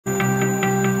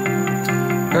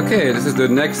Okay, this is the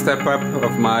next step up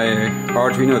of my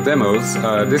Arduino demos.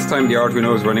 This time the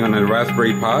Arduino is running on a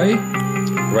Raspberry Pi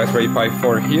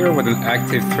 4 here with an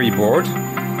active 3 board.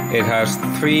 It has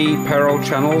 3 parallel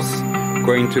channels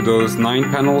going to those 9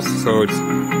 panels, so it's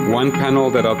 1 panel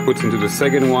that outputs into the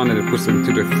second one and it puts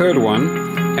into the third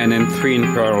one, and then 3 in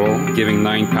parallel giving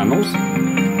 9 panels.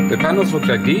 The panels look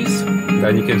like these.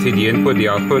 Then you can see the input, the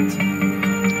output,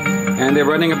 and they're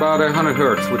running about 100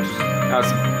 Hertz, which is as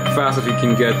fast as you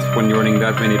can get when you're running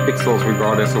that many pixels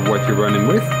regardless of what you're running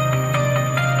with.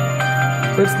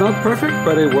 So it's not perfect,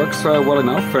 but it works well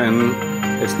enough, and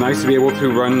it's nice to be able to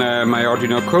run my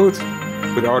Arduino code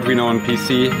with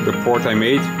ArduinoOnPc, the port I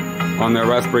made, on a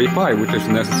Raspberry Pi, which is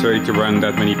necessary to run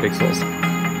that many pixels.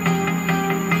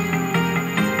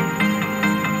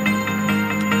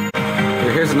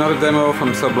 Here's another demo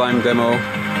from Sublime Demo.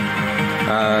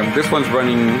 This one's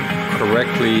running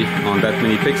correctly on that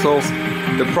many pixels.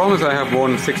 The problem is I have more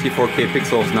than 64K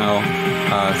pixels now,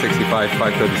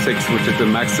 65,536, which is the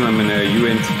maximum in a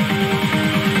UINT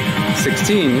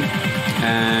 16,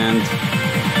 and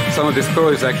some of this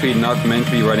code is actually not meant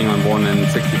to be running on more than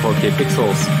 64K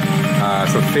pixels.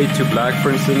 So fade to black,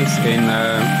 for instance, in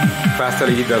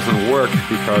FastLED doesn't work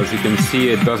because you can see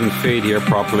it doesn't fade here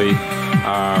properly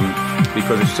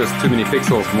because it's just too many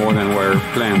pixels more than were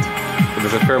planned. So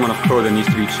there's a fair amount of code that needs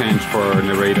to be changed for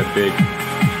an array that big.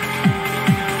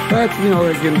 But, you know,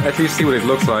 you can at least see what it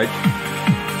looks like.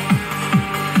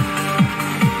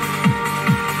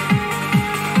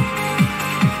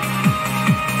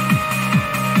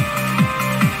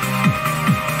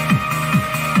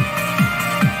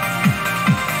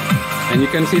 And you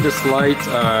can see the slight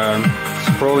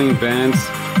scrolling bands,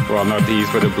 well, not these,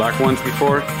 but the black ones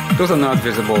before. Those are not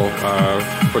visible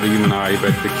for the human eye,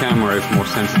 but the camera is more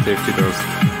sensitive to those.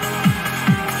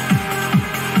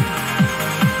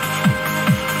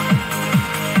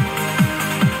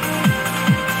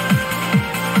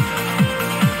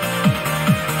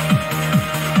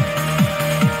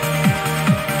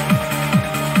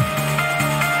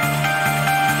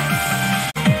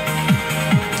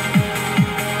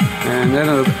 And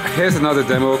then here's another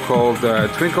demo called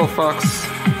Twinkle Fox.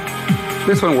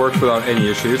 This one works without any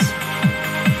issues.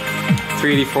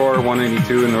 384,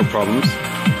 182, no problems.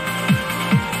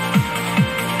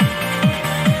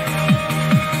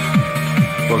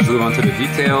 We'll zoom onto the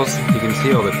details. You can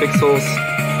see all the pixels.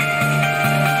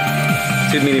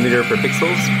 2mm per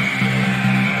pixels.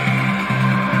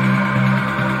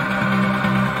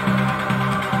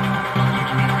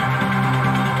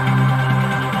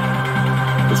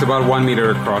 It's about 1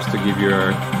 meter across to give you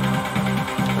a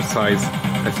size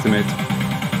estimate.